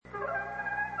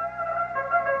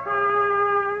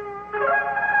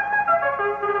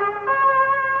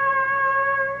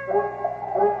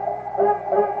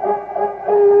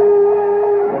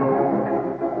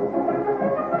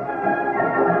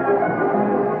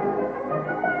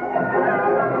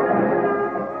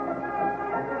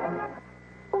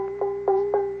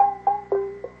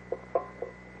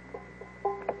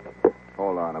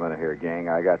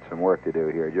I got some work to do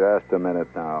here. Just a minute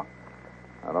now.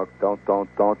 Now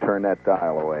don't turn that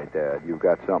dial away, Dad. You've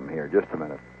got something here. Just a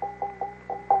minute.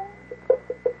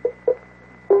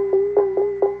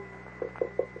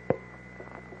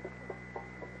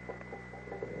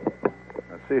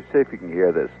 Now, see if you can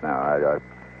hear this now.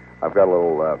 I've got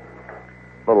a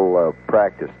little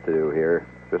practice to do here.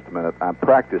 Just a minute. I'm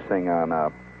practicing on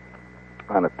a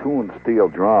tuned steel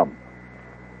drum,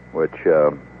 which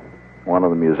one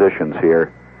of the musicians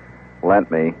here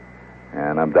lent me,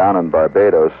 and I'm down in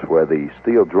Barbados, where the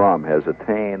steel drum has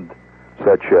attained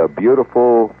such a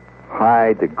beautiful,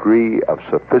 high degree of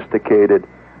sophisticated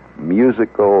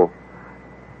musical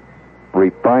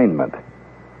refinement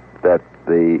that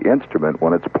the instrument,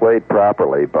 when it's played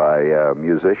properly by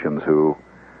musicians who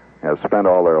have spent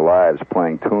all their lives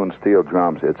playing tuned steel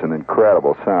drums, it's an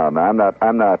incredible sound. Now,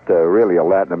 I'm not really a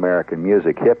Latin American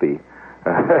music hippie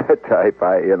type.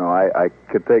 I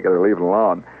could take it or leave it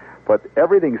alone. But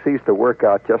everything seems to work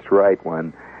out just right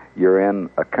when you're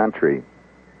in a country.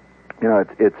 You know,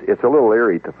 it's a little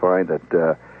eerie to find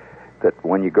that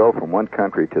when you go from one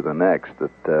country to the next, that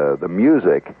the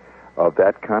music of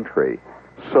that country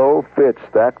so fits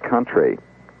that country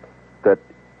that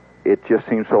it just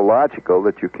seems so logical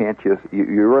that you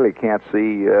really can't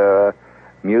see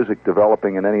music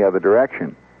developing in any other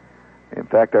direction. In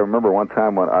fact, I remember one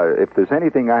time if there's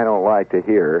anything I don't like to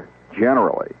hear,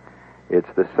 generally, it's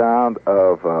the sound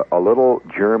of a little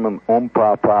German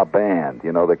pa-pa band.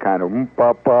 You know, the kind of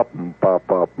pa-pa,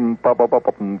 pa-pa, pa-pa,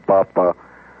 pa-pa.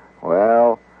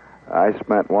 Well, I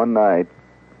spent one night,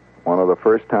 one of the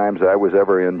first times I was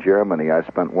ever in Germany, I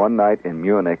spent one night in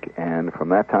Munich, and from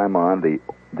that time on,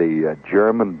 the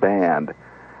German band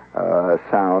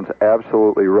sounds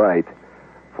absolutely right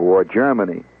for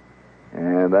Germany.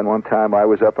 And then one time I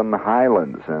was up in the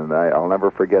Highlands, and I'll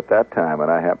never forget that time. And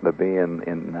I happened to be in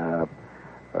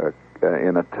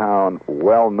a town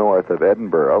well north of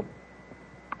Edinburgh,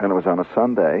 and it was on a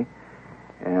Sunday,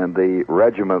 and the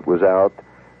regiment was out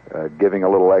giving a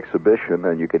little exhibition,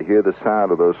 and you could hear the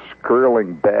sound of those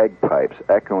skirling bagpipes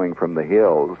echoing from the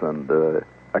hills. And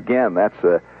again, that's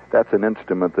an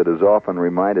instrument that has often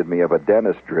reminded me of a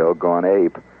dentist drill gone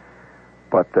ape.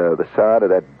 But the sound of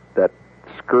that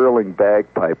skirling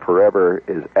bagpipe forever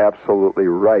is absolutely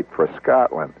right for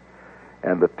Scotland.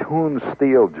 And the tuned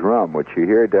steel drum, which you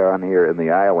hear down here in the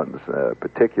islands,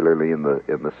 particularly in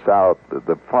the south,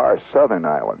 the far southern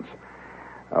islands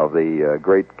of the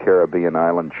great Caribbean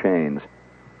island chains,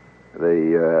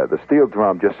 the steel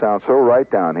drum just sounds so right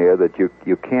down here that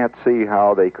you can't see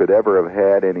how they could ever have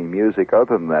had any music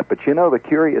other than that. But you know, the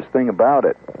curious thing about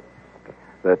it,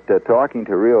 that talking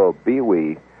to real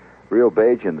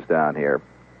Bajans down here,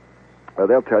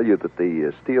 they'll tell you that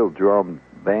the steel drum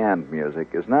band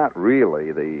music is not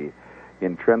really the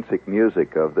intrinsic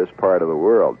music of this part of the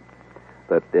world.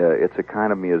 That it's a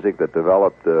kind of music that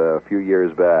developed a few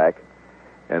years back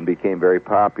and became very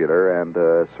popular and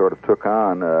sort of took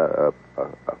on a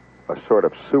sort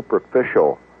of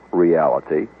superficial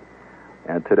reality,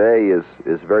 and today is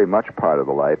very much part of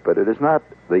the life, but it is not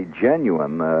the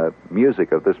genuine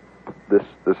music of this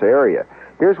area.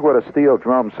 Here's what a steel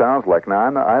drum sounds like. Now,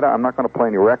 I'm not going to play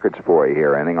any records for you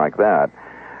here or anything like that.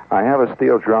 I have a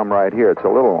steel drum right here. It's a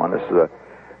little one. This is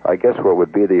I guess what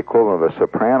would be the equivalent of a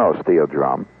soprano steel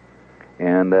drum.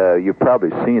 And you've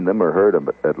probably seen them or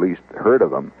at least heard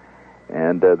of them.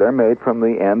 And they're made from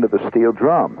the end of a steel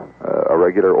drum, a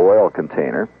regular oil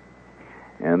container.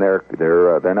 And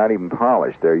they're not even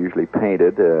polished. They're usually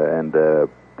painted, and they're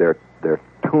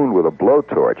tuned with a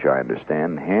blowtorch, I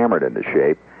understand, and hammered into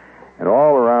shape. And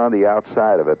all around the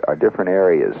outside of it are different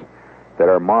areas that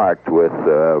are marked with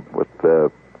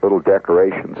little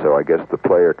decorations, so I guess the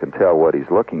player can tell what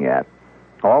he's looking at.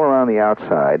 All around the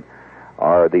outside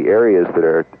are the areas that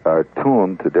are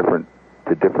tuned to different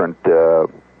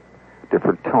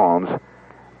tones,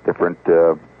 different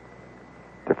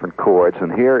chords.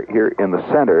 And here in the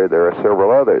center there are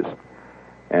several others.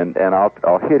 And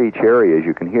I'll hit each area as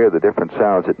you can hear the different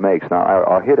sounds it makes. Now,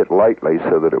 I'll hit it lightly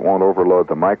so that it won't overload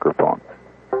the microphone.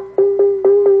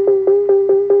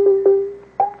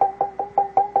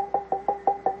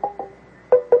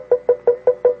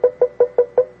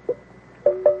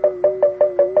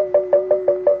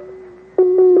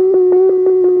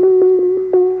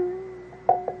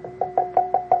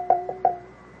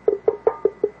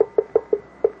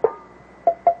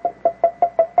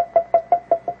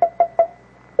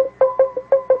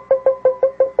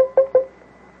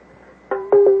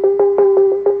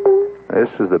 This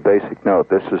is the basic note.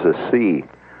 This is a C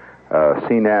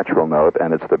natural note,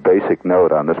 and it's the basic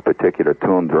note on this particular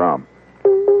tuned drum.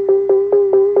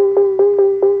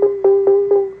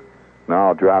 Now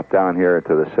I'll drop down here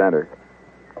to the center.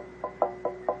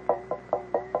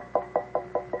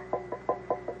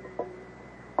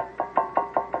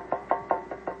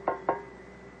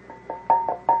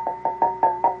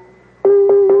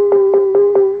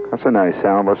 That's a nice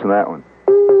sound. Listen to that one.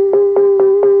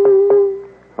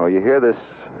 Oh, you hear this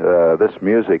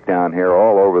music down here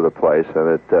all over the place,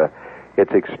 and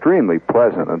it's extremely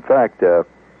pleasant. In fact, there's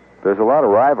a lot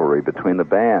of rivalry between the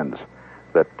bands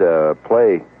that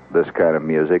play this kind of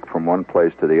music from one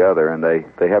place to the other, and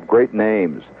they have great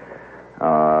names.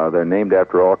 They're named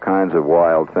after all kinds of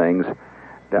wild things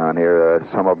down here.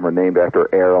 Some of them are named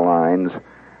after airlines.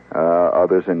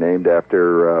 Others are named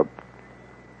after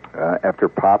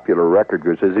popular record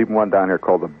groups. There's even one down here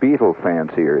called the Beatle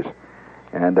Fanciers,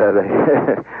 and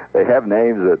they have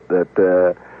names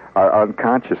that are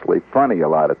unconsciously funny a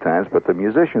lot of times, but the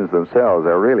musicians themselves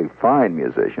are really fine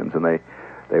musicians, and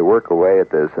they work away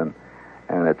at this, and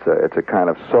it's a kind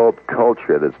of soap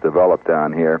culture that's developed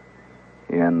down here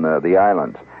in the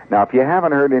islands. Now, if you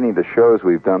haven't heard any of the shows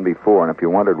we've done before, and if you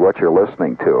wondered what you're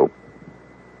listening to,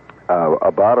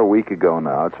 about a week ago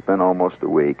now, it's been almost a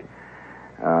week,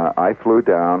 I flew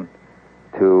down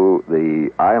to the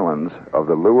islands of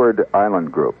the Leeward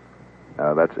Island Group.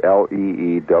 That's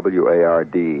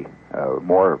Leeward.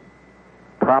 More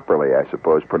properly, I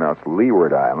suppose, pronounced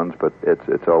Leeward Islands, but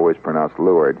it's always pronounced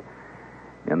Leeward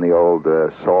in the old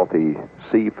salty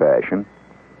sea fashion.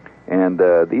 And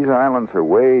these islands are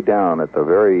way down at the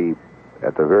very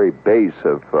base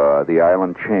of the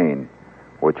island chain,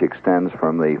 which extends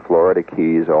from the Florida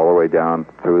Keys all the way down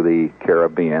through the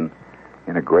Caribbean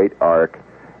in a great arc,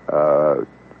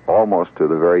 almost to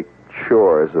the very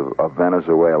shores of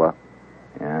Venezuela.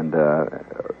 And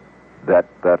that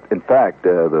in fact,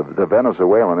 the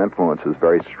Venezuelan influence is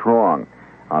very strong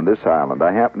on this island.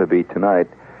 I happen to be tonight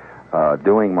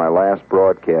doing my last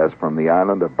broadcast from the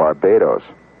island of Barbados,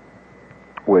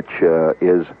 which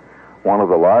is one of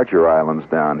the larger islands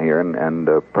down here, and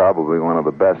probably one of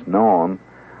the best known.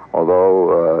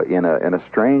 Although in a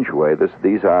strange way,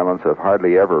 these islands have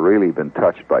hardly ever really been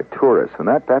touched by tourists, and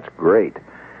that's great.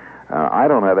 I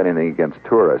don't have anything against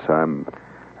tourists. I'm,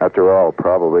 after all,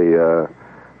 probably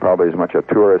as much a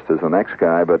tourist as the next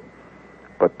guy. But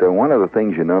one of the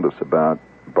things you notice about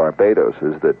Barbados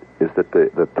is that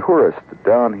the tourist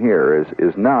down here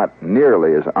is not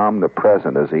nearly as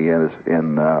omnipresent as he is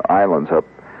in islands up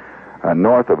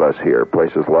north of us here,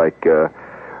 places like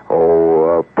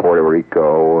Puerto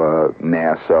Rico,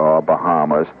 Nassau,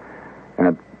 Bahamas.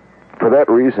 And for that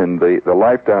reason, the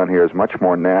life down here is much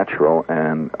more natural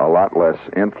and a lot less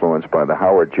influenced by the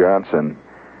Howard Johnson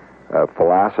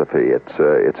philosophy.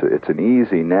 It's an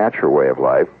easy, natural way of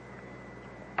life.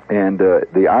 And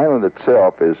the island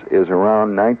itself is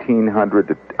around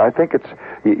 1900. I think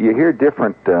you hear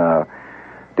different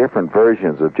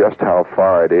versions of just how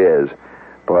far it is.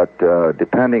 But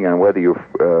depending on whether you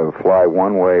fly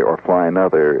one way or fly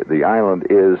another, the island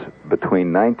is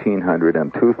between 1,900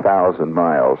 and 2,000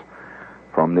 miles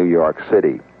from New York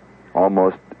City,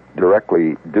 almost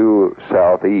directly due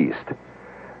southeast.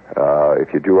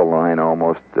 If you drew a line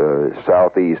almost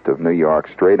southeast of New York,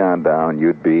 straight on down,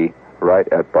 you'd be right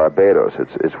at Barbados.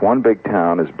 It's one big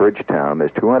town, it's Bridgetown.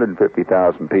 There's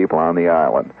 250,000 people on the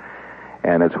island.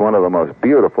 And it's one of the most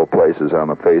beautiful places on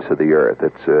the face of the earth.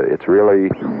 It's really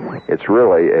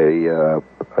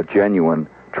a genuine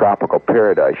tropical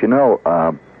paradise. You know,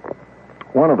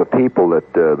 one of the people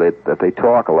that they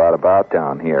talk a lot about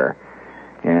down here,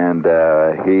 and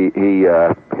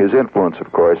his influence,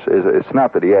 of course, it's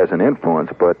not that he has an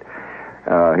influence, but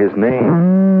his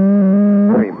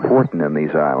name, very important in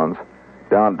these islands,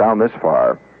 down this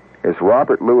far, is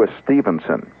Robert Louis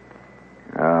Stevenson.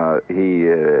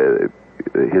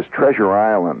 His Treasure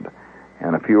Island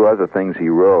and a few other things he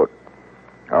wrote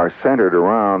are centered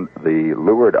around the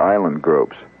Leeward Island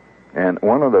groups. And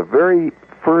one of the very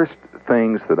first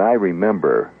things that I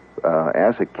remember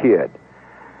as a kid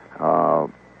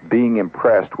being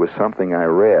impressed with something I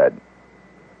read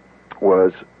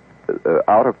was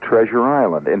out of Treasure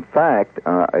Island. In fact,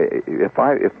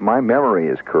 if my memory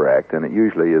is correct, and it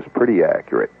usually is pretty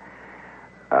accurate,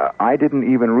 I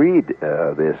didn't even read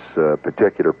this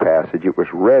particular passage. It was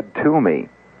read to me.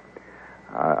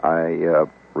 I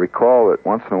recall that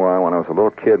once in a while, when I was a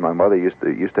little kid, my mother used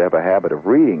to have a habit of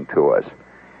reading to us,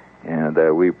 and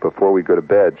before we go to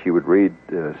bed, she would read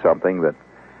something that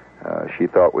she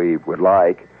thought we would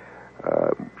like.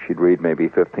 She'd read maybe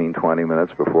 15, 20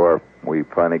 minutes before we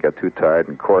finally got too tired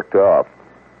and corked off.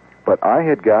 But I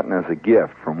had gotten as a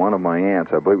gift from one of my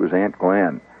aunts, I believe it was Aunt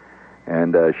Gwen,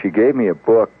 and she gave me a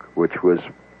book which was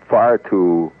far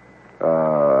too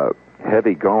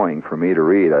heavy going for me to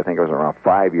read. I think I was around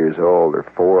 5 years old or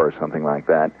 4 or something like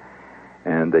that.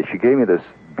 And she gave me this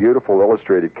beautiful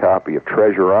illustrated copy of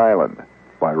Treasure Island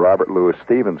by Robert Louis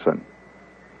Stevenson.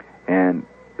 And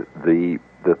the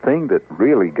thing that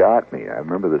really got me, I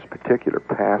remember this particular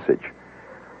passage,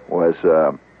 was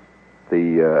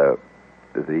the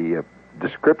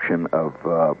description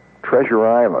of Treasure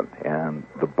Island and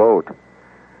the boat,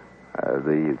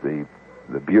 the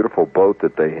beautiful boat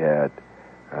that they had,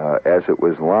 as it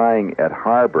was lying at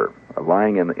harbor,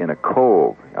 lying in a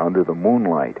cove under the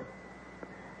moonlight.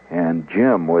 And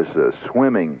Jim was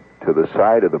swimming to the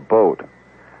side of the boat.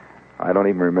 I don't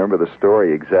even remember the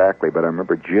story exactly, but I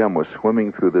remember Jim was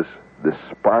swimming through this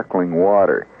sparkling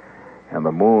water, and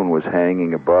the moon was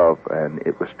hanging above, and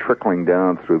it was trickling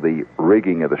down through the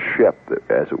rigging of the ship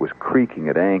as it was creaking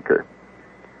at anchor.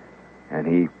 And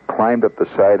he climbed up the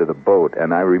side of the boat,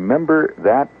 and I remember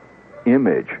that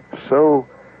image so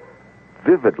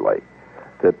vividly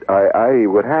that I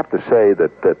would have to say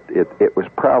that it was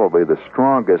probably the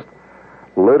strongest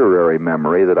literary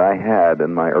memory that I had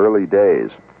in my early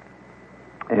days.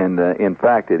 And in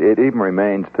fact, it even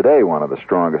remains today one of the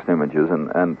strongest images.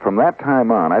 And from that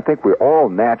time on, I think we all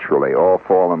naturally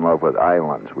fall in love with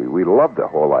islands. We love the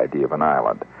whole idea of an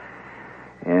island.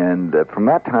 And from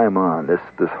that time on,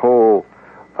 this whole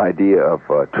idea of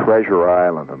Treasure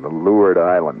Island and the Lured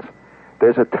Islands.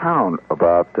 There's a town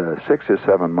about 6 or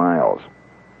 7 miles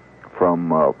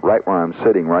from right where I'm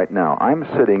sitting right now. I'm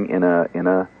sitting in a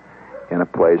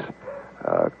place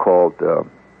called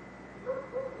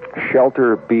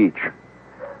Settlers Beach.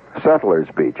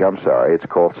 I'm sorry. It's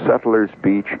called Settlers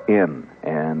Beach Inn,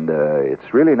 and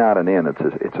it's really not an inn.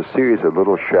 It's a series of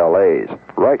little chalets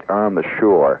right on the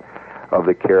shore of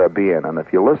the Caribbean. And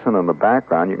if you listen in the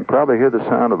background, you can probably hear the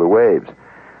sound of the waves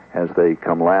as they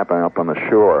come lapping up on the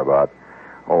shore about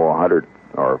 100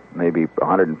 or maybe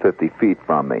 150 feet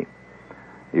from me.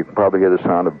 You can probably hear the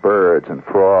sound of birds and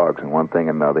frogs and one thing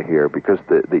and another here, because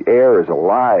the air is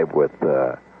alive with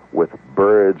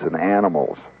birds and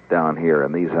animals down here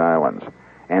in these islands.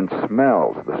 And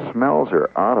smells. The smells are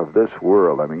out of this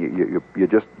world. I mean,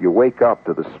 you wake up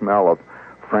to the smell of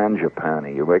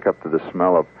frangipani. You wake up to the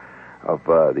smell of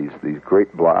these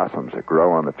great blossoms that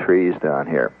grow on the trees down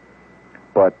here.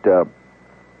 But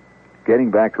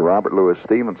getting back to Robert Louis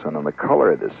Stevenson and the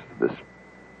color of this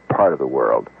part of the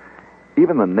world,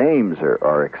 even the names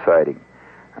are exciting.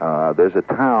 There's a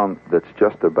town that's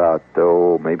just about,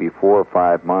 maybe 4 or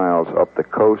 5 miles up the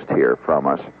coast here from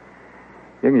us.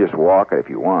 You can just walk it if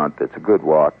you want. It's a good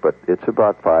walk, but it's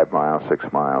about 5 miles,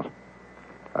 6 miles.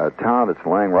 A town that's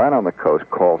laying right on the coast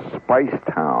called Spice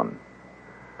Town.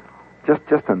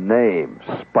 Just a name,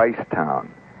 Spice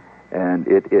Town. And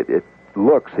it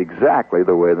looks exactly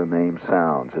the way the name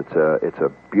sounds. It's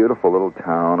a beautiful little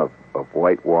town of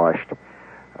whitewashed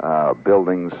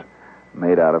buildings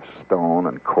made out of stone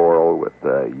and coral with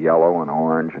yellow and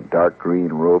orange and dark green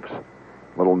roofs,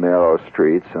 little narrow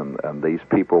streets, and these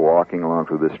people walking along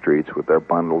through the streets with their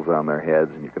bundles on their heads,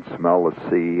 and you can smell the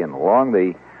sea. And along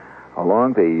the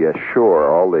shore,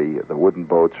 all the wooden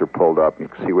boats are pulled up. You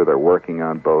can see where they're working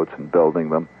on boats and building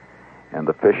them, and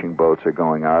the fishing boats are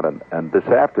going out. And this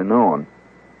afternoon,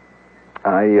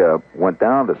 I went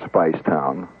down to Spice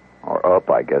Town, or up,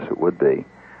 I guess it would be.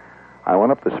 I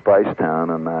went up to Spice Town,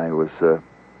 and I was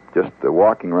just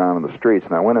walking around in the streets,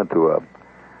 and I went into a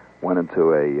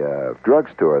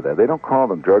drugstore there. They don't call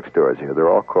them drugstores here. They're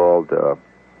all called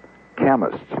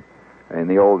chemists in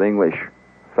the old English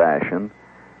fashion.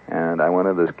 And I went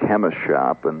into this chemist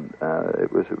shop, and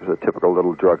it was a typical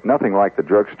little drug, nothing like the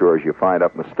drugstores you find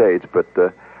up in the States, but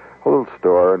a little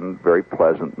store, and very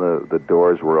pleasant. The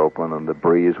doors were open, and the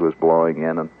breeze was blowing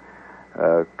in, and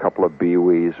a couple of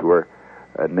Biwis were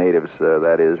natives,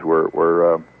 that is,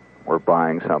 were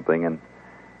buying something,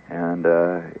 and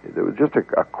there was just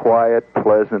a quiet,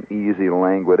 pleasant, easy,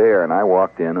 languid air. And I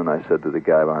walked in, and I said to the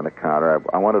guy behind the counter,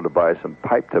 I wanted to buy some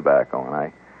pipe tobacco, and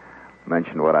I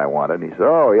mentioned what I wanted, and he said,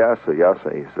 "Oh, yes, sir, yes,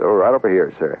 sir." He said, "Oh, right over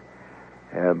here, sir."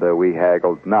 And we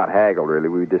not haggled really,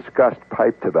 we discussed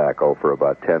pipe tobacco for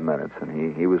about 10 minutes, and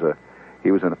he was an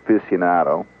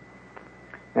aficionado,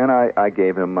 and I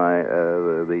gave him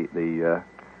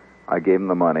I gave him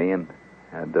the money and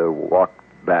walked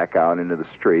back out into the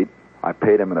street. I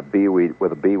paid him with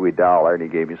a Biwi dollar, and he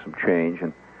gave me some change,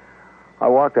 and I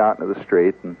walked out into the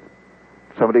street, and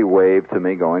somebody waved to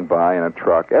me going by in a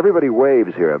truck. Everybody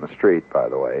waves here on the street, by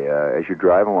the way. As you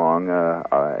drive along,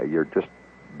 you're just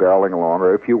barreling along,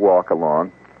 or if you walk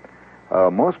along,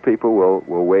 most people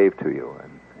will wave to you.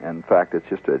 And in fact, it's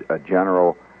just a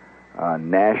general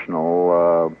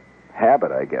national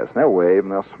habit, I guess. And they'll wave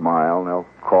and they'll smile and they'll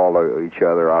call each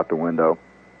other out the window,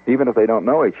 even if they don't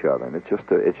know each other. And it's just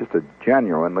a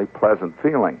genuinely pleasant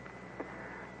feeling.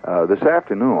 This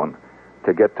afternoon,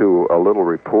 to get to a little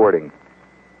reporting,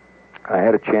 I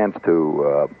had a chance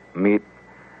to meet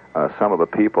some of the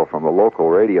people from the local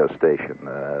radio station.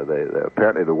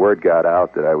 Apparently the word got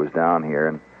out that I was down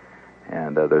here,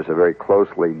 and there's a very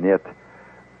closely knit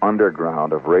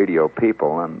underground of radio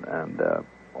people, and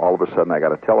all of a sudden I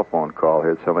got a telephone call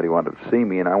here. Somebody wanted to see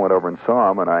me, and I went over and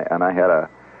saw him, and I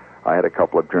had a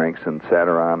couple of drinks and sat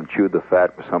around and chewed the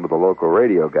fat with some of the local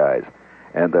radio guys.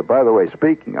 And by the way,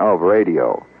 speaking of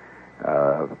radio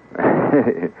and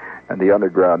the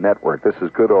underground network, this is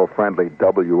good old friendly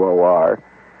WOR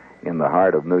in the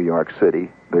heart of New York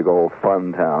City, big old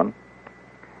fun town.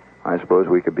 I suppose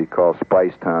we could be called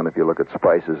Spice Town if you look at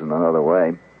spices in another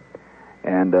way.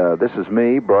 And this is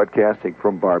me broadcasting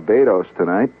from Barbados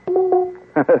tonight.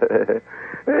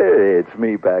 Hey, it's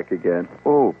me back again.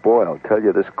 Oh, boy, I'll tell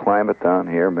you, this climate down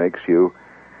here makes you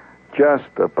just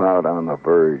about on the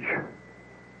verge.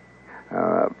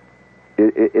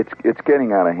 It's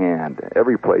getting out of hand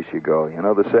every place you go. You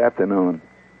know, this afternoon,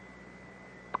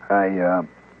 I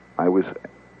was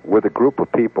with a group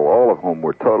of people, all of whom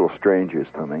were total strangers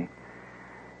to me,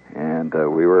 and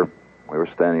we were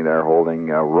standing there holding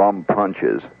rum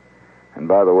punches. And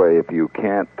by the way, if you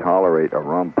can't tolerate a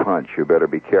rum punch, you better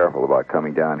be careful about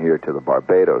coming down here to the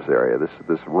Barbados area.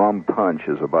 This rum punch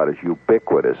is about as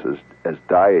ubiquitous as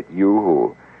Diet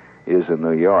Yoo-Hoo is in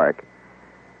New York.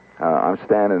 I'm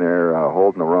standing there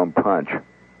holding a rum punch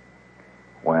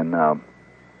when all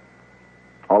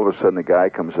of a sudden a guy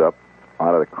comes up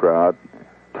out of the crowd,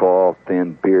 tall,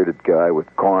 thin, bearded guy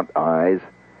with gaunt eyes.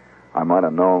 I might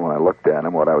have known when I looked at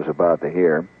him what I was about to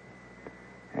hear.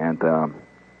 And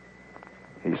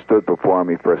he stood before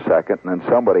me for a second, and then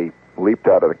somebody leaped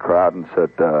out of the crowd and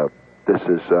said, this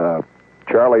is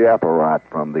Charlie Apparat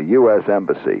from the U.S.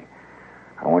 Embassy.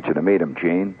 I want you to meet him,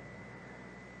 Gene.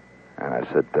 And I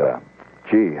said,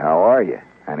 gee, how are you?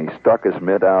 And he stuck his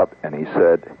mitt out, and he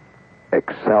said,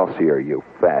 Excelsior, you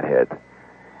fathead.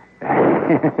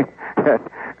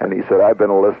 And he said, I've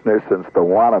been a listener since the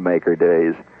Wanamaker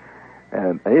days.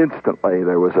 And instantly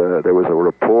there was a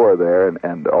rapport there,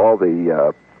 and all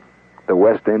the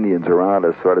West Indians around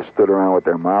us sort of stood around with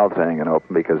their mouths hanging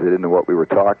open because they didn't know what we were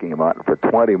talking about. And for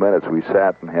 20 minutes we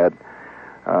sat and had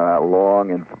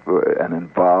long and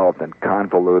involved and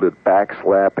convoluted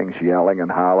backslappings, yelling and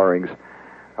hollerings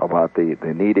about the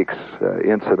Nedix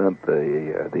incident,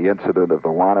 the incident of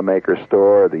the Wanamaker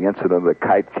store, the incident of the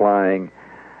kite flying,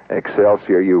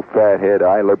 Excelsior, you fathead,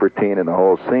 I Libertine, and the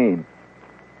whole scene.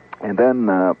 And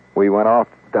then we went off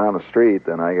down the street,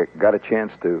 and I got a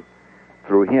chance to,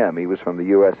 through him, he was from the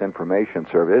U.S. Information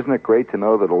Service. Isn't it great to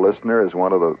know that a listener is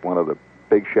one of the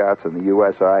big shots in the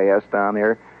USIS down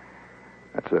here?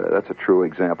 That's a true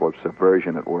example of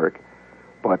subversion at work.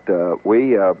 But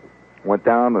we went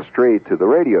down the street to the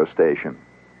radio station,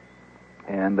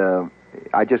 and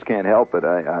I just can't help it.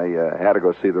 I had to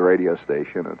go see the radio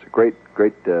station. It's a great,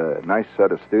 nice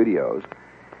set of studios.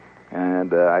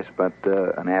 And I spent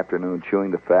an afternoon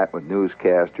chewing the fat with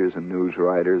newscasters and news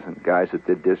writers and guys that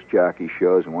did disc jockey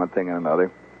shows and one thing and another.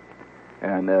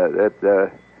 And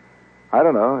I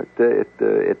don't know,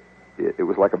 it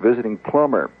was like a visiting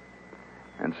plumber.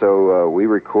 And so we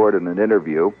recorded an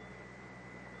interview,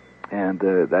 and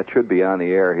that should be on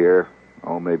the air here,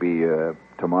 maybe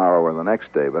tomorrow or the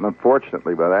next day. But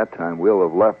unfortunately, by that time, we'll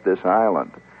have left this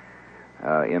island.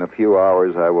 In a few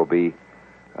hours, I will be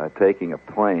taking a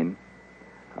plane.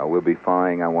 We'll be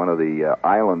flying on one of the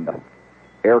island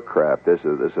aircraft. There's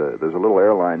a little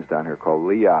airlines down here called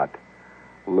LIAT,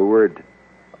 Leeward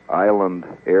Island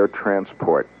Air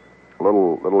Transport. A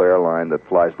little airline that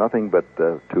flies nothing but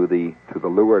to the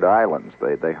Leeward Islands.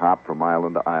 They hop from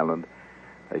island to island.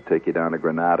 They take you down to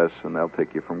Grenada, and they'll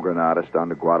take you from Grenada down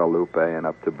to Guadalupe and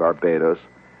up to Barbados.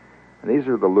 And these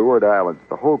are the Leeward Islands,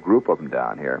 the whole group of them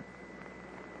down here.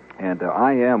 And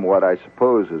I am what I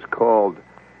suppose is called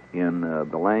in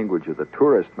the language of the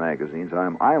tourist magazines,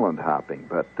 I'm island hopping.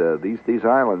 But these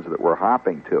islands that we're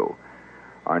hopping to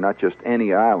are not just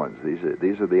any islands.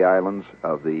 These are the islands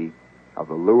of the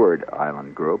Leeward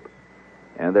Island group,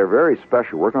 and they're very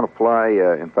special. We're going to fly,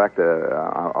 in fact,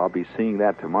 I'll be seeing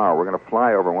that tomorrow. We're going to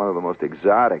fly over one of the most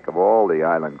exotic of all the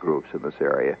island groups in this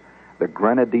area, the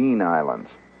Grenadine Islands.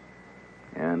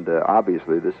 And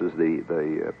obviously this is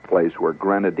the place where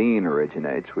grenadine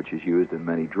originates, which is used in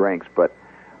many drinks. But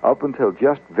up until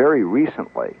just very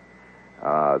recently,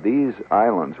 these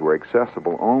islands were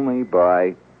accessible only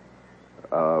by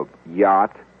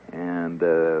yacht and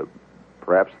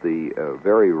perhaps the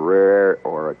very rare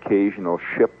or occasional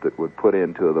ship that would put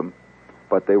into them,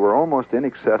 but they were almost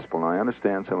inaccessible. And I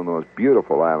understand some of the most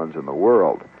beautiful islands in the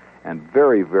world, and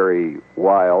very, very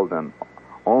wild and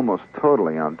almost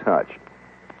totally untouched.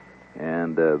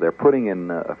 And they're putting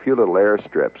in a few little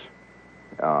airstrips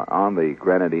on the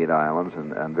Grenadine Islands,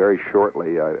 and very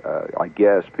shortly, I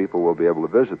guess, people will be able to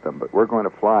visit them. But we're going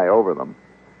to fly over them,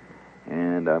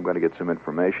 and I'm going to get some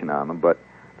information on them. But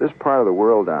this part of the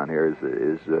world down here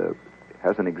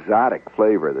has an exotic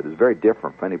flavor that is very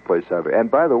different from any place I've ever. And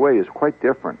by the way, is quite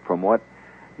different from what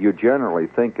you generally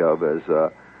think of as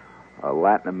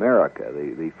Latin America.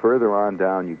 The further on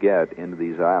down you get into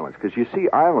these islands, because you see,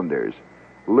 islanders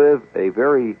live a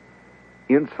very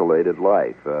insulated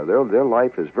life. Their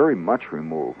life is very much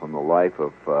removed from the life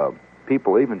of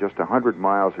people even just 100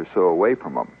 miles or so away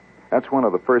from them. That's one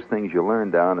of the first things you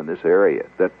learn down in this area,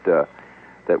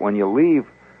 that when you leave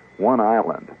one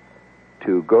island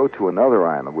to go to another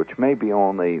island, which may be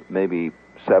only maybe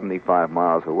 75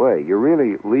 miles away, you're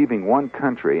really leaving one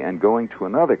country and going to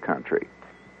another country.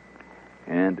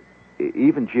 And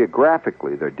even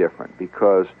geographically, they're different,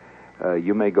 because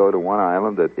you may go to one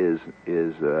island that is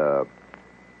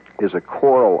a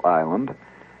coral island,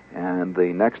 and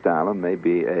the next island may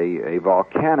be a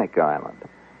volcanic island.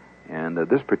 And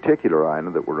this particular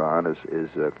island that we're on is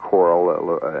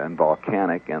coral and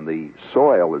volcanic, and the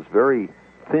soil is very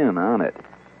thin on it.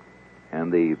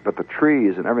 But the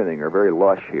trees and everything are very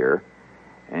lush here,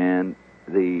 and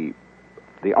the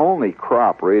only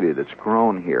crop really that's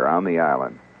grown here on the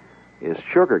island is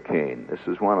sugar cane. This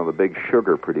is one of the big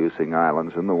sugar-producing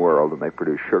islands in the world, and they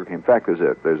produce sugar cane. In fact,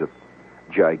 there's a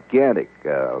gigantic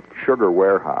sugar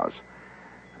warehouse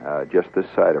just this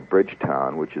side of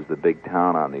Bridgetown, which is the big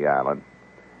town on the island,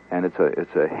 and it's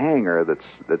a hangar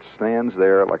that stands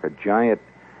there like a giant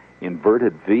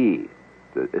inverted V.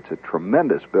 It's a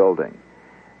tremendous building,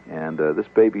 and this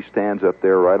baby stands up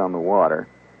there right on the water,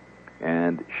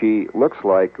 and she looks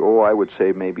like, I would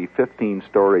say maybe 15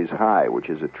 stories high, which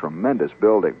is a tremendous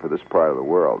building for this part of the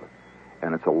world,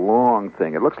 and it's a long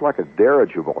thing. It looks like a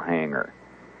dirigible hangar,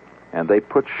 and they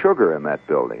put sugar in that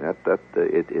building.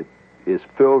 It is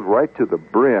filled right to the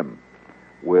brim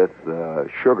with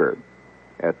sugar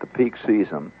at the peak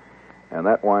season, and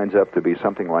that winds up to be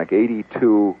something like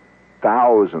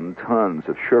 82,000 tons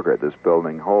of sugar this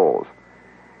building holds.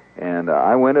 And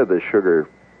I went to this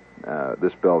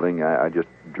building. I just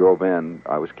drove in.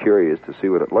 I was curious to see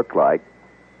what it looked like,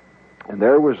 and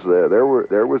there was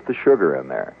the sugar in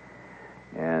there,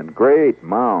 and great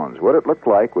mounds. What it looked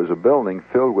like was a building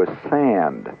filled with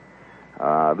sand.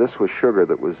 This was sugar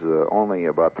that was only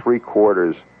about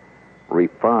 3/4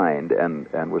 refined,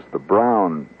 and was the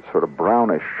brown, sort of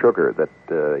brownish sugar that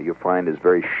you find is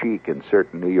very chic in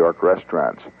certain New York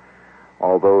restaurants.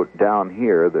 Although down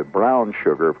here, the brown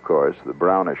sugar, of course, the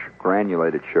brownish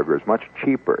granulated sugar, is much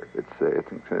cheaper.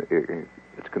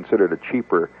 It's considered a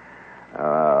cheaper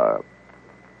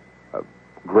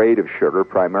grade of sugar,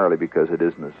 primarily because it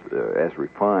isn't as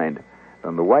refined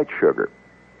than the white sugar.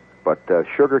 But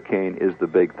sugar cane is the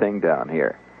big thing down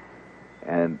here.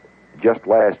 And just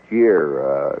last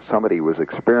year, somebody was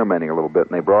experimenting a little bit,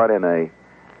 and they brought in an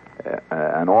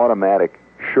automatic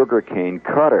sugar cane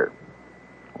cutter.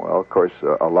 Well, of course,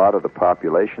 a lot of the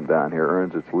population down here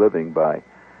earns its living by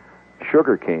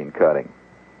sugar cane cutting,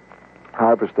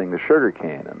 harvesting the sugar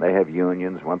cane, and they have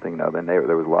unions, one thing and another. And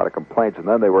there was a lot of complaints, and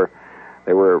then they were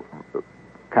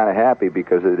kind of happy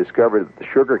because they discovered that the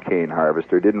sugar cane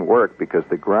harvester didn't work because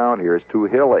the ground here is too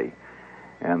hilly,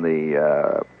 and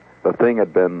the thing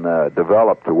had been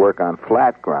developed to work on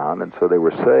flat ground, and so they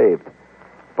were saved.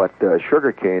 But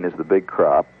sugar cane is the big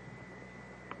crop.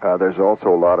 There's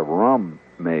also a lot of rum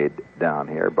made down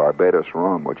here, Barbados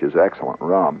rum, which is excellent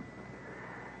rum.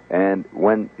 And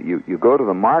when you go to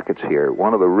the markets here,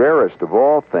 one of the rarest of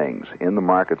all things in the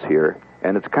markets here,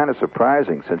 and it's kind of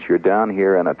surprising since you're down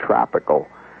here in a tropical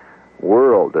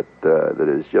world that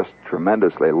is just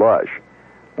tremendously lush,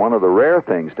 one of the rare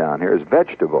things down here is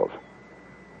vegetables.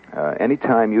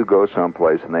 Anytime you go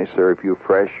someplace and they serve you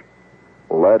fresh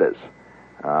lettuce,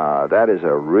 that is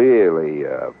a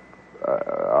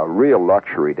real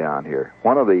luxury down here.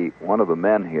 One of the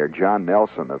men here, John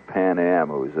Nelson of Pan Am,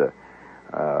 who's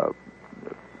a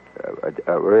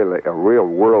real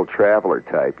world traveler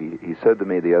type. He said to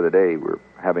me the other day, we were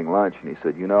having lunch, and he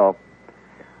said,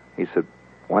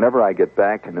 whenever I get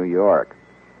back to New York,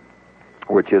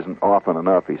 which isn't often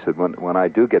enough, he said, when I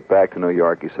do get back to New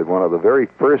York, he said, one of the very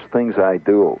first things I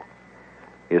do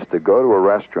is to go to a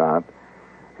restaurant,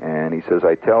 and he says,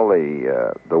 I tell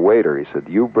the waiter, he said,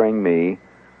 you bring me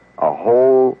a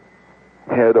whole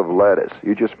head of lettuce.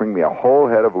 You just bring me a whole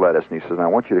head of lettuce. And he says, I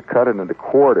want you to cut it into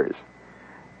quarters.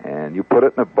 And you put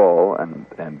it in a bowl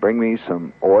and bring me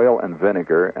some oil and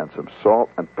vinegar and some salt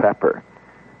and pepper.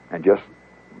 And just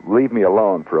leave me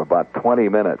alone for about 20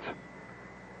 minutes.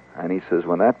 And he says,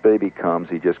 when that baby comes,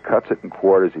 he just cuts it in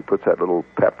quarters. He puts that little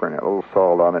pepper and a little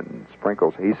salt on it and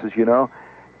sprinkles. He says,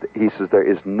 he says, there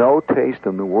is no taste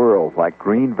in the world like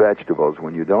green vegetables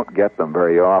when you don't get them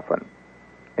very often.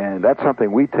 And that's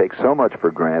something we take so much for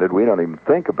granted, we don't even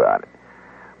think about it.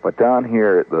 But down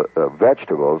here, the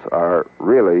vegetables are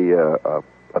really a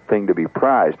thing to be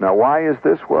prized. Now, why is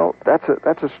this? Well, that's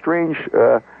a strange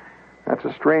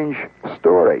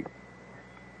story.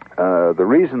 The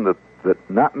reason that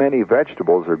not many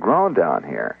vegetables are grown down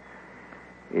here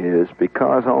is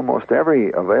because almost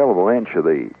every available inch of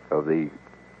the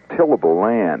tillable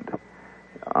land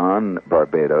on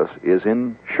Barbados is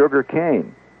in sugar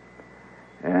cane.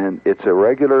 And it's a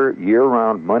regular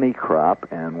year-round money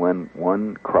crop, and when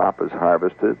one crop is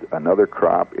harvested, another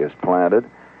crop is planted,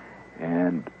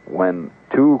 and when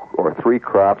 2 or 3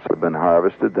 crops have been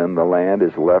harvested, then the land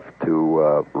is left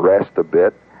to rest a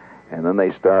bit, and then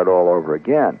they start all over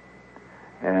again.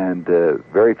 And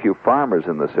very few farmers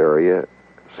in this area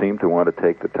seem to want to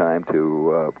take the time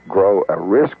to grow a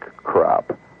risk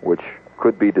crop, which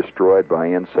could be destroyed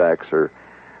by insects or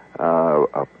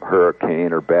a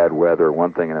hurricane or bad weather or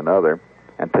one thing and another,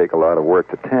 and take a lot of work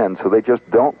to tend, so they just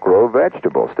don't grow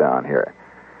vegetables down here.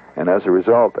 And as a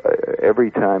result,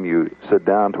 every time you sit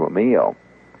down to a meal,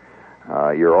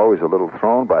 you're always a little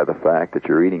thrown by the fact that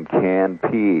you're eating canned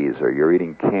peas or you're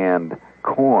eating canned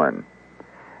corn.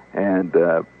 And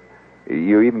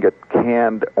you even get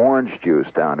canned orange juice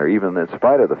down there, even in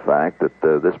spite of the fact that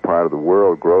this part of the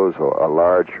world grows a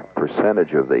large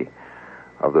percentage of the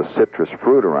citrus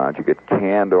fruit around. You get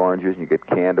canned oranges, and you get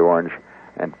canned orange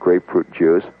and grapefruit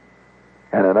juice.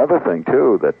 And another thing,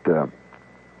 too, that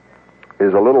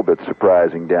is a little bit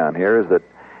surprising down here is that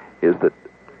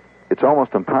it's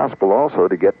almost impossible also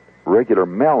to get regular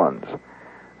melons.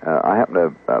 I happen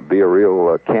to be a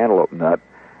real cantaloupe nut,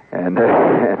 and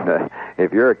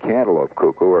if you're a cantaloupe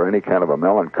cuckoo or any kind of a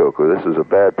melon cuckoo, this is a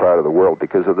bad part of the world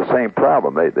because of the same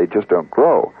problem. They just don't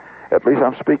grow. At least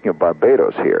I'm speaking of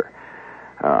Barbados here.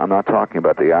 I'm not talking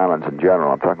about the islands in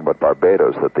general. I'm talking about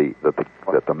Barbados. That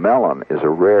the melon is a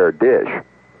rare dish.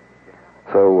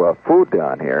 So food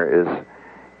down here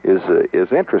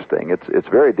is interesting. It's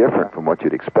very different from what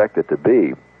you'd expect it to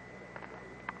be.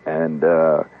 And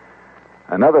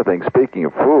another thing, speaking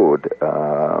of food,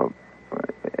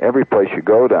 every place you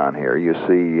go down here, you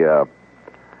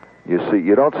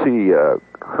don't see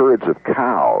herds of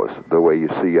cows the way you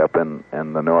see up in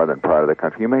the northern part of the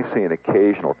country. You may see an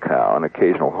occasional cow, an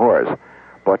occasional horse,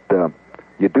 but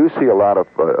you do see a lot of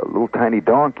little tiny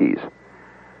donkeys.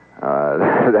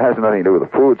 That has nothing to do with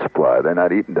the food supply. They're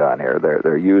not eaten down here.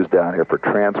 They're used down here for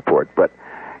transport. But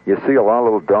you see a lot of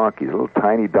little donkeys, little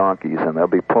tiny donkeys, and they'll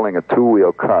be pulling a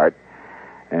 2-wheel cart,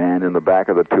 and in the back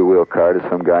of the 2-wheel cart is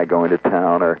some guy going to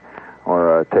town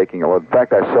or taking a... In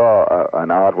fact, I saw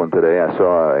an odd one today. I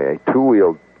saw a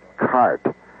 2-wheel cart,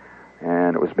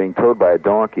 and it was being towed by a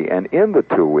donkey, and in the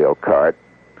 2-wheel cart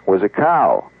was a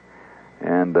cow.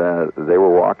 And they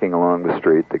were walking along the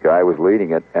street. The guy was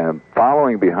leading it, and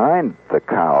following behind the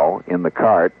cow in the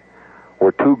cart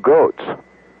were 2 goats.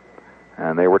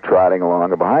 And they were trotting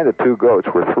along, and behind the 2 goats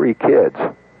were 3 kids.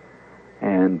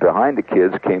 And behind the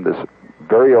kids came this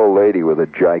very old lady with a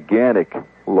gigantic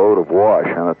load of wash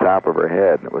on the top of her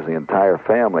head, and it was the entire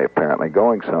family apparently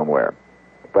going somewhere.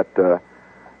 But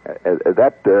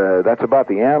that's about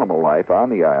the animal life on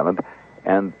the island.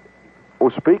 And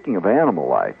speaking of animal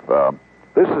life,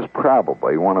 this is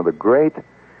probably one of the great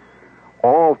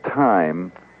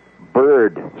all-time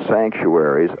bird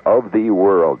sanctuaries of the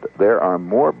world. There are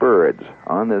more birds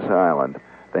on this island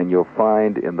than you'll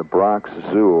find in the Bronx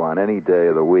Zoo on any day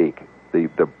of the week.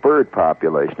 The bird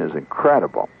population is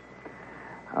incredible.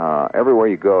 Everywhere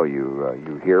you go,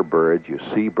 you hear birds, you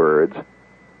see birds,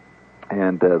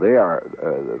 and they are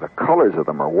the colors of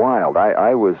them are wild.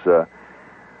 I was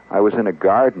in a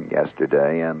garden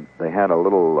yesterday, and they had a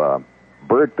little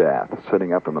bird bath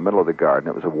sitting up in the middle of the garden.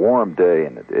 It was a warm day,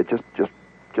 and it just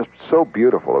so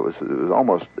beautiful. It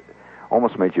was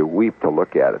almost made you weep to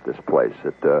look at it. This place,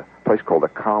 a place called the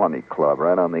Colony Club,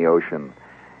 right on the ocean,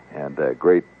 and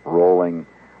great rolling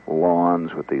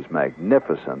lawns with these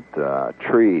magnificent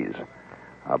trees,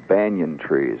 banyan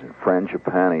trees and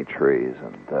frangipani trees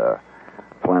and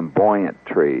flamboyant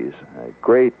trees,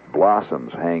 great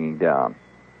blossoms hanging down.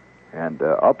 And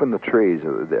up in the trees,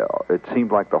 it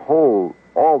seemed like all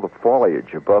the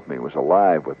foliage above me was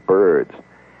alive with birds.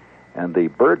 And the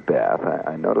bird bath,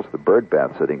 I noticed the bird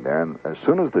bath sitting there, and as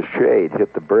soon as the shade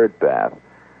hit the bird bath,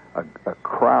 a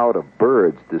crowd of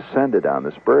birds descended on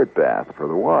this bird bath for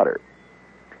the water.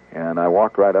 And I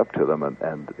walked right up to them,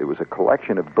 and it was a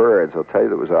collection of birds, I'll tell you,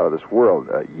 that was out of this world.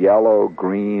 Yellow,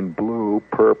 green, blue,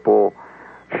 purple,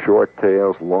 short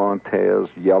tails, long tails,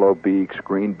 yellow beaks,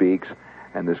 green beaks,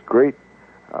 and this great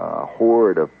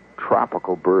horde of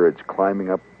tropical birds climbing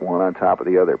up one on top of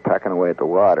the other, pecking away at the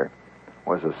water,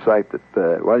 was a sight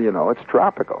that, well, you know, it's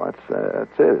tropical. That's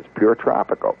it. It's pure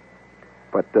tropical.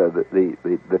 But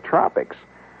the tropics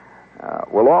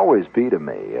will always be to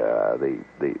me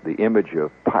the image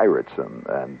of pirates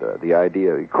and the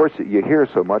idea. Of course, you hear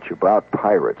so much about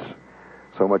pirates,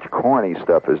 so much corny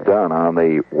stuff is done on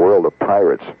the world of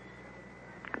pirates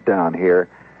down here.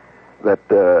 That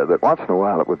once in a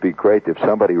while it would be great if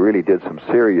somebody really did some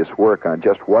serious work on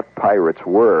just what pirates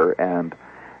were. And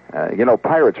you know,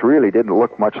 pirates really didn't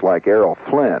look much like Errol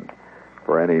Flynn,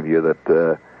 for any of you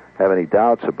that have any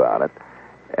doubts about it.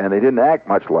 And they didn't act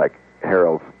much like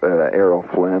Errol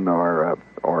Flynn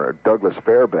or Douglas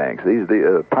Fairbanks.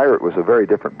 The pirate was a very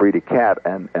different breed of cat,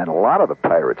 and a lot of the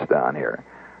pirates down here,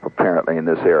 apparently in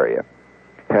this area,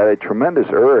 had a tremendous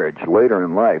urge later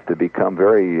in life to become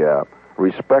very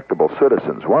respectable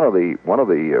citizens. One of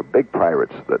the big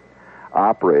pirates that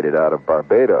operated out of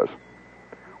Barbados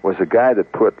was a guy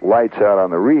that put lights out on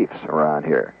the reefs around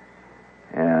here.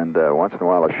 And once in a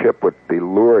while a ship would be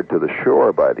lured to the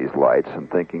shore by these lights, and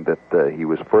thinking that he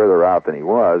was further out than he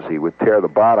was, he would tear the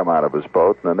bottom out of his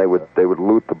boat, and then they would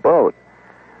loot the boat.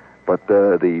 But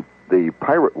the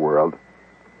pirate world,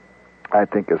 I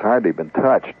think, has hardly been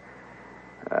touched.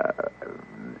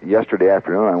 Yesterday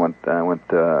afternoon I went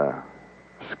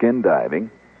skin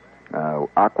diving,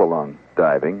 aqualung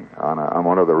diving on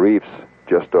one of the reefs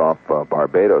just off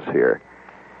Barbados here,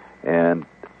 and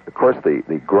of course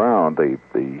the ground,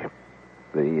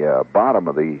 the bottom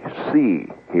of the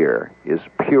sea here is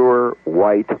pure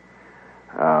white,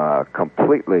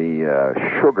 completely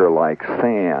sugar-like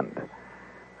sand.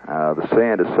 The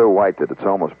sand is so white that it's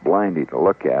almost blinding to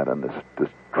look at, and this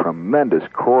tremendous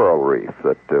coral reef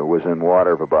that was in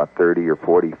water of about 30 or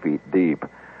 40 feet deep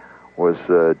was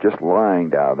just lying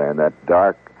down there in that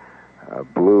dark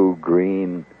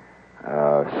blue-green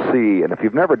sea. And if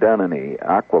you've never done any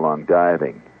aqualung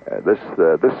diving, this is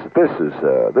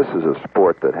a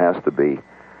sport that has to be.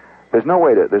 There's no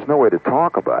way to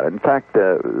talk about it. In fact,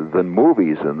 the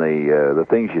movies and the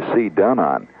things you see done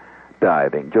on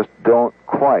diving just don't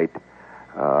quite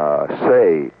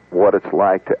say what it's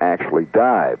like to actually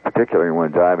dive, particularly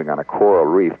when diving on a coral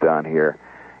reef down here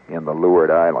in the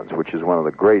Leeward Islands, which is one of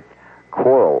the great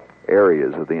coral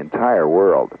areas of the entire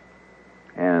world.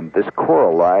 And this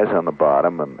coral lies on the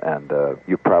bottom, and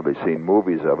you've probably seen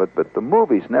movies of it, but the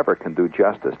movies never can do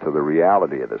justice to the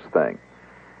reality of this thing.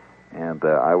 And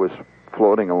I was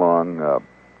floating along,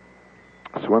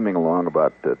 swimming along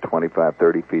about 25,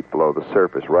 30 feet below the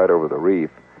surface, right over the reef,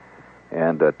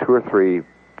 and 2 or 3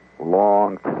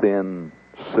 long, thin,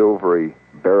 silvery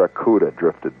barracuda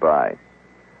drifted by.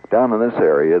 Down in this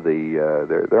area,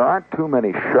 there aren't too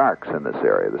many sharks in this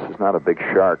area. This is not a big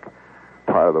shark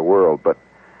part of the world, but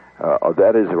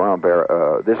that is around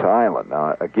this island.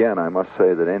 Now, again, I must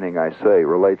say that anything I say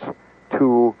relates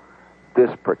to this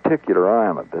particular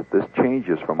island, that this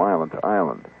changes from island to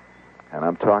island. And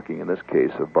I'm talking in this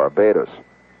case of Barbados,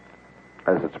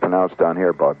 as it's pronounced down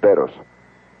here, Barbados.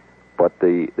 But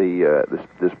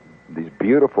these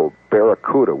beautiful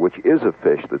barracuda, which is a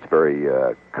fish that's very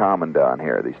common down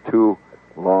here, these 2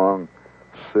 long,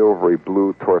 silvery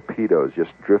blue torpedoes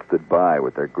just drifted by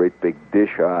with their great big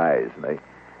dish eyes, and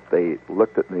they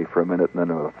looked at me for a minute, and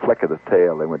then with a flick of the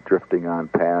tail, they went drifting on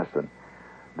past and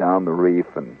down the reef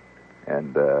and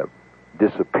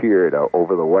disappeared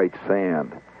over the white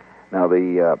sand. Now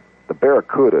the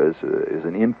barracuda is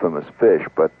an infamous fish,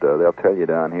 but they'll tell you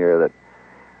down here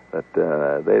that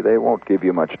they won't give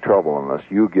you much trouble unless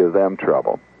you give them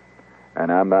trouble.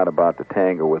 And I'm not about to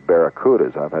tangle with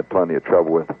barracudas. I've had plenty of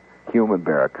trouble with human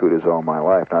barracudas all my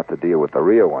life, not to deal with the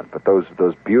real one. But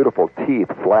those beautiful teeth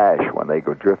flash when they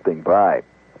go drifting by.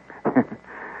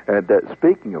 And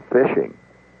speaking of fishing,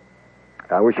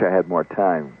 I wish I had more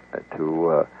time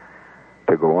to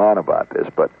go on about this,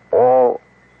 but all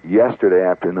yesterday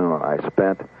afternoon I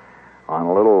spent on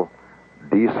a little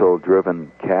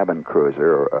diesel-driven cabin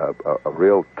cruiser, a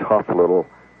real tough little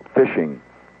fishing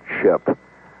ship,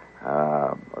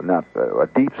 not a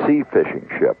deep-sea fishing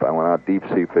ship. I went out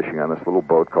deep-sea fishing on this little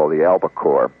boat called the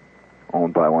Albacore,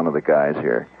 owned by one of the guys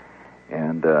here,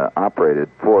 and operated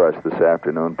for us this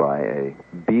afternoon by a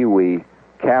Biwi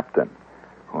captain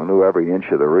who knew every inch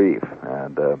of the reef.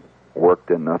 And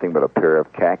worked in nothing but a pair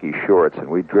of khaki shorts, and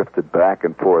we drifted back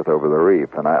and forth over the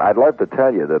reef. And I'd love to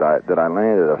tell you that I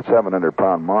landed a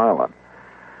 700-pound marlin,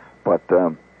 but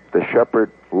the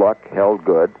shepherd luck held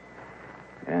good,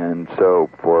 and so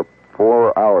for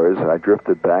 4 hours I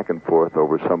drifted back and forth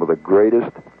over some of the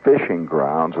greatest fishing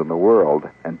grounds in the world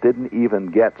and didn't even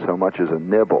get so much as a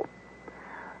nibble.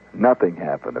 Nothing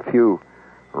happened. A few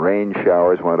rain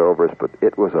showers went over us, but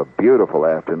it was a beautiful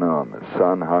afternoon. The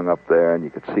sun hung up there, and you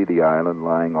could see the island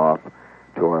lying off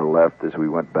to our left as we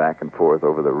went back and forth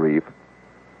over the reef.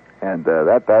 And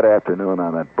that afternoon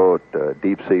on that boat,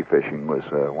 deep sea fishing, was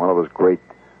one of those great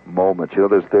moments. You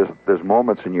know, there's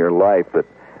moments in your life that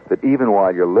even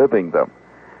while you're living them,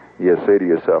 you say to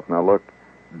yourself, "Now look,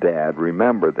 Dad,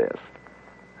 remember this.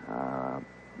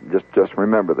 Just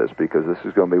remember this, because this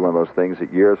is going to be one of those things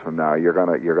that years from now you're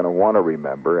gonna want to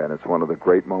remember, and it's one of the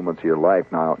great moments of your life.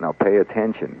 Now pay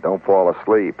attention. Don't fall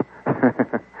asleep."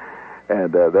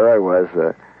 And there I was,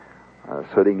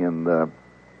 sitting in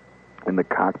the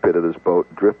cockpit of this boat,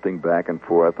 drifting back and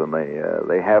forth. And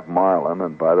they have marlin,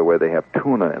 and by the way, they have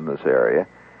tuna in this area.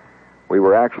 We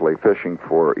were actually fishing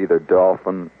for either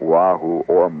dolphin, wahoo,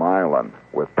 or marlin,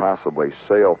 with possibly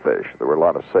sailfish. There were a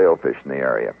lot of sailfish in the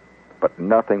area, but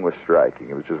nothing was striking.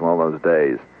 It was just one of those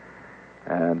days.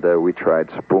 And we tried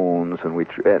spoons, and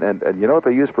and you know what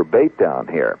they use for bait down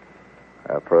here?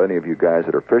 For any of you guys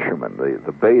that are fishermen,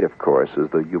 the bait, of course, is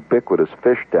the ubiquitous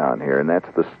fish down here, and that's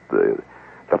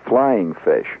the flying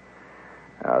fish.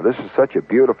 This is such a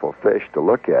beautiful fish to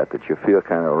look at that you feel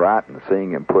kind of rotten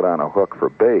seeing him put on a hook for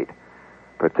bait,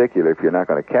 particularly if you're not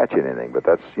going to catch anything. But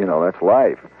that's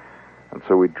life. And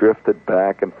so we drifted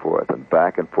back and forth and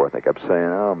back and forth. I kept saying,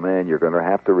 "Oh man, you're going to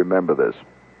have to remember this."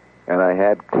 And I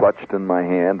had clutched in my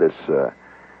hand this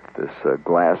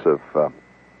glass of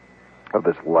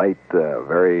this light,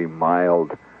 very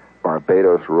mild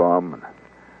Barbados rum, and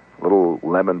a little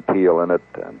lemon peel in it,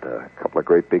 and a couple of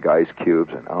great big ice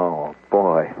cubes. And oh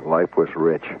boy, life was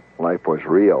rich. Life was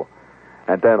real.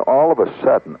 And then all of a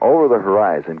sudden, over the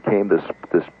horizon came this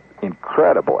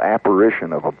incredible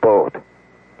apparition of a boat.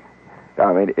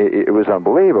 I mean, it was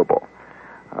unbelievable.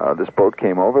 This boat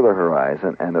came over the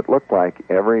horizon, and it looked like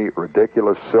every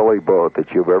ridiculous, silly boat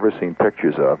that you've ever seen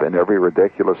pictures of in every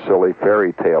ridiculous, silly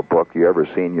fairy tale book you ever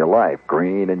seen in your life.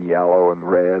 Green and yellow and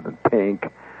red and pink.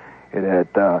 It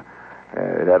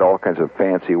had all kinds of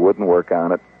fancy wooden work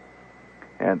on it.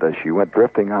 And she went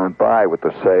drifting on by with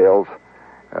the sails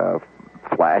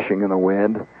flashing in the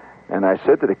wind. And I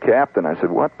said to the captain, I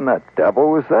said, "What in the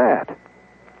devil was that?"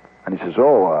 And he says,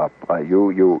 "Oh,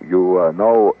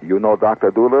 you know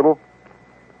Dr. Doolittle?"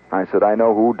 I said, "I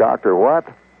know who? Dr. what?"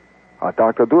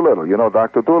 "Dr. Doolittle. You know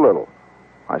Dr. Doolittle?"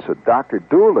 I said, "Dr.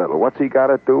 Doolittle? What's he got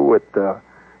to do with,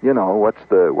 what's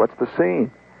the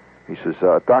scene?" He says,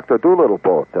 "Dr. Doolittle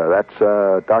boat. That's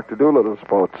Dr. Doolittle's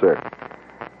boat, sir."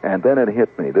 And then it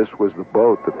hit me. This was the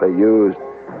boat that they used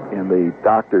in the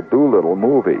Dr. Doolittle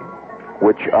movie,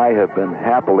 which I have been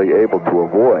happily able to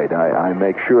avoid. I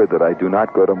make sure that I do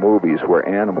not go to movies where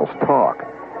animals talk.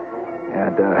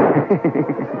 And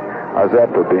how's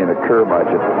that for being a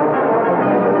curmudgeon?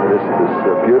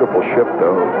 This beautiful ship,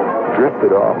 though,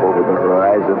 drifted off over the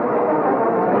horizon.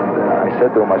 And I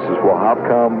said to him, I says, "Well, how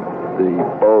come the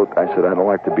boat," I said, "I don't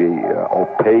like to be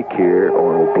opaque here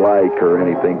or oblique or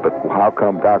anything, but how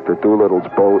come Dr. Doolittle's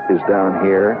boat is down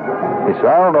here?" He said,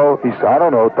 "I don't know." He said, "I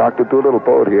don't know, Dr. Doolittle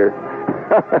boat here."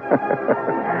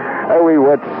 And we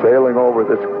went sailing over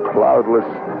this cloudless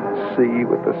sea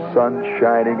with the sun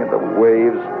shining and the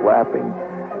waves lapping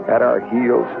at our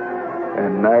heels,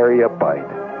 and nary a bite,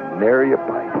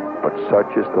 but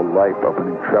such is the life of an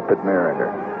intrepid mariner.